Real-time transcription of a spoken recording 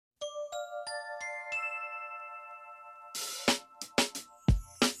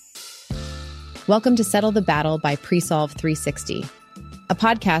Welcome to Settle the Battle by Presolve 360, a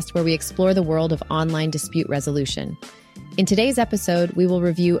podcast where we explore the world of online dispute resolution. In today's episode, we will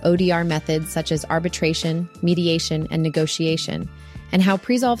review ODR methods such as arbitration, mediation, and negotiation, and how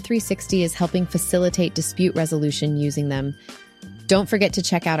Presolve 360 is helping facilitate dispute resolution using them. Don't forget to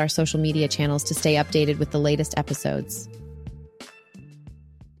check out our social media channels to stay updated with the latest episodes.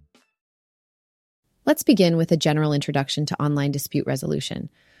 Let's begin with a general introduction to online dispute resolution.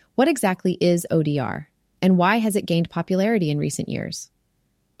 What exactly is ODR, and why has it gained popularity in recent years?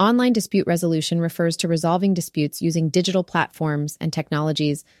 Online dispute resolution refers to resolving disputes using digital platforms and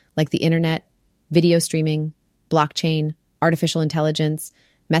technologies like the internet, video streaming, blockchain, artificial intelligence,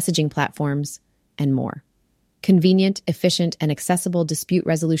 messaging platforms, and more. Convenient, efficient, and accessible dispute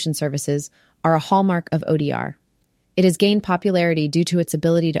resolution services are a hallmark of ODR. It has gained popularity due to its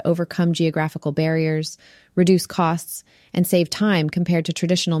ability to overcome geographical barriers, reduce costs, and save time compared to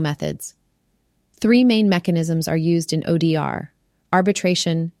traditional methods. Three main mechanisms are used in ODR: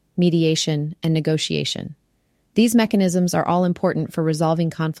 arbitration, mediation, and negotiation. These mechanisms are all important for resolving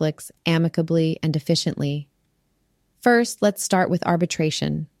conflicts amicably and efficiently. First, let's start with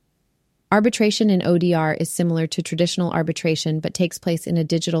arbitration. Arbitration in ODR is similar to traditional arbitration but takes place in a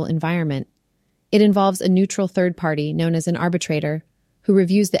digital environment. It involves a neutral third party, known as an arbitrator, who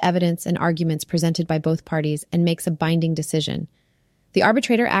reviews the evidence and arguments presented by both parties and makes a binding decision. The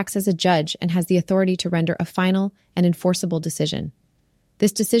arbitrator acts as a judge and has the authority to render a final and enforceable decision.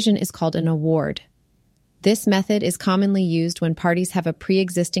 This decision is called an award. This method is commonly used when parties have a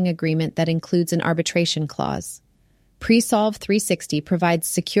pre-existing agreement that includes an arbitration clause. Presolve 360 provides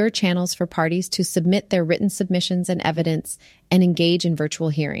secure channels for parties to submit their written submissions and evidence and engage in virtual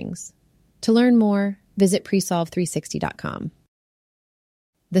hearings. To learn more, visit presolve360.com.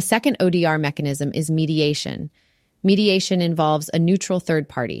 The second ODR mechanism is mediation. Mediation involves a neutral third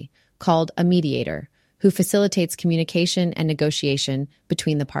party, called a mediator, who facilitates communication and negotiation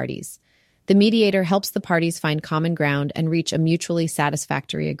between the parties. The mediator helps the parties find common ground and reach a mutually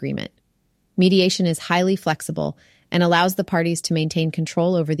satisfactory agreement. Mediation is highly flexible and allows the parties to maintain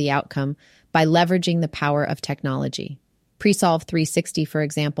control over the outcome by leveraging the power of technology. Presolve 360, for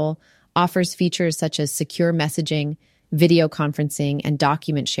example, offers features such as secure messaging, video conferencing, and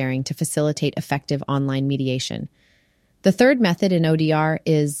document sharing to facilitate effective online mediation. The third method in ODR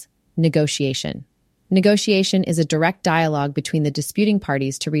is negotiation. Negotiation is a direct dialogue between the disputing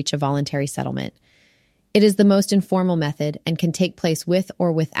parties to reach a voluntary settlement. It is the most informal method and can take place with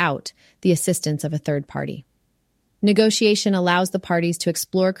or without the assistance of a third party. Negotiation allows the parties to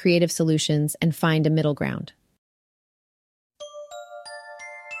explore creative solutions and find a middle ground.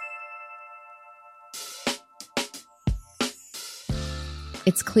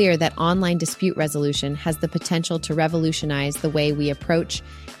 It's clear that online dispute resolution has the potential to revolutionize the way we approach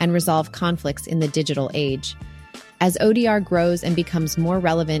and resolve conflicts in the digital age. As ODR grows and becomes more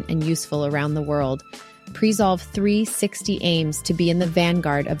relevant and useful around the world, Presolve 360 aims to be in the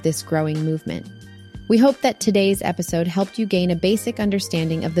vanguard of this growing movement. We hope that today's episode helped you gain a basic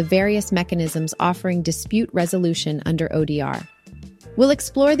understanding of the various mechanisms offering dispute resolution under ODR. We'll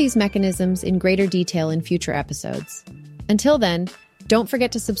explore these mechanisms in greater detail in future episodes. Until then, don't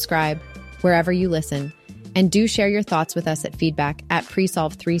forget to subscribe wherever you listen, and do share your thoughts with us at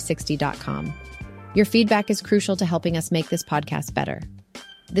feedback@presolve360.com. Your feedback is crucial to helping us make this podcast better.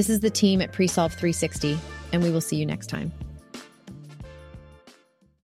 This is the team at Presolve 360, and we will see you next time.